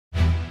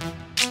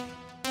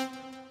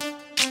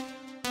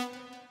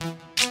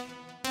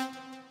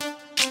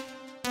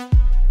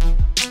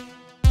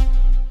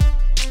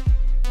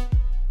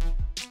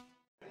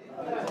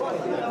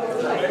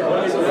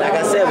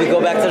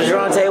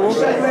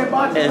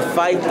and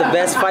fight the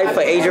best fight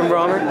for Adrien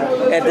Broner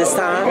at this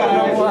time.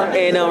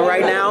 And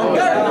right now,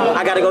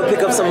 I gotta go pick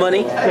up some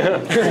money.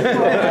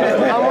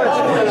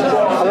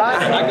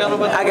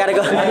 I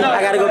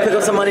gotta go pick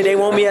up some money. They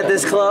want me at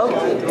this club,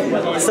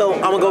 so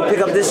I'm gonna go pick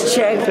up this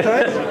check,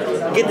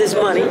 get this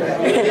money,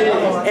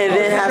 and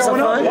then have some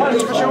fun.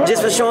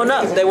 Just for showing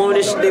up. They want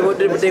me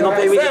to. They gonna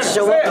pay me just to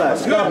show up,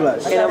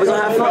 and we're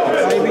gonna have fun.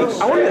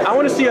 I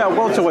want to see you at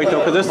welterweight though,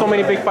 because there's so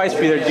many big fights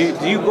for you there.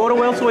 Do you go to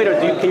welterweight, or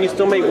can you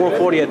still make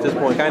 140 at this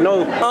point? I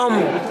know.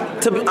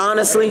 To be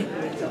honestly,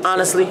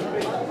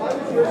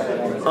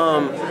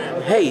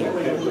 hey,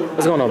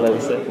 what's going on, baby?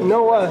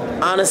 No what?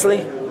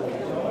 Honestly,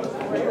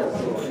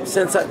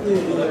 since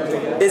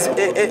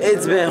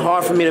it's been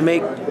hard for me to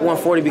make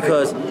 140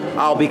 because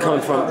I'll be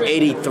coming from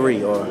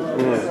 83 or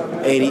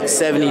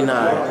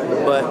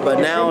 79. But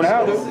now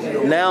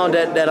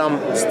that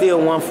I'm still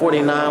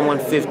 149,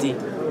 150,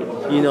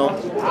 you know,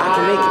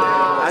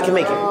 I can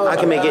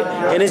make it,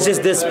 and it's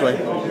just discipline.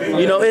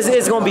 You know,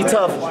 it's gonna be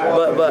tough,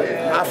 but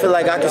I feel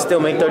like I can still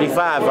make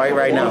 35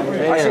 right now.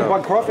 I see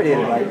Buck Crawford hit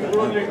it like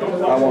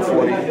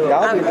 140.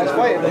 That's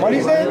fight. What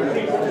he said?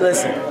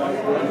 Listen,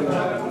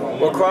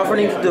 what Crawford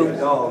needs to do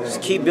is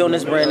keep building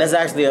this brand. That's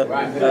actually a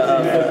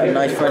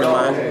nice friend of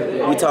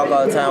mine. We talk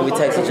all the time. We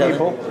text each other.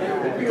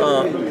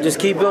 Just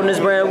keep building this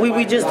brand.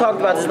 We just talked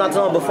about this not too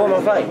long before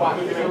my fight.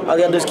 All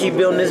you gotta do is keep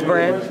building this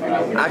brand.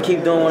 I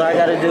keep doing what I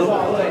gotta do,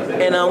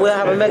 and we'll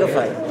have a mega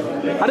fight.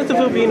 How does it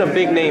feel being a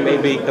big name,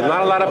 AB? Because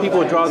not a lot of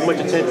people draw as much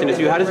attention as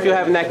you. How does it feel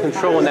having that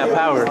control and that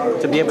power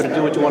to be able to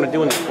do what you want to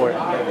do in the sport?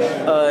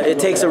 It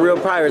takes a real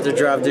pirate to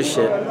drive this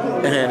shit,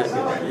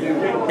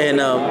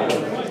 and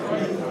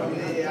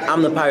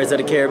I'm the Pirates of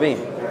the Caribbean.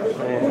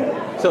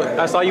 So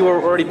I saw you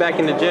were already back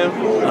in the gym.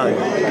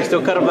 You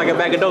still cut up like a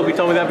bag of dope. You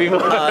told me that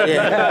before.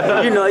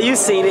 Yeah. You know, you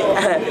seen it.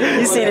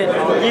 You seen it.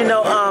 You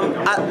know,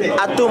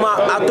 I threw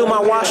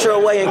my washer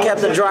away and kept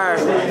the dryer.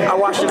 I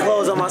washed the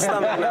clothes on my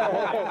stomach.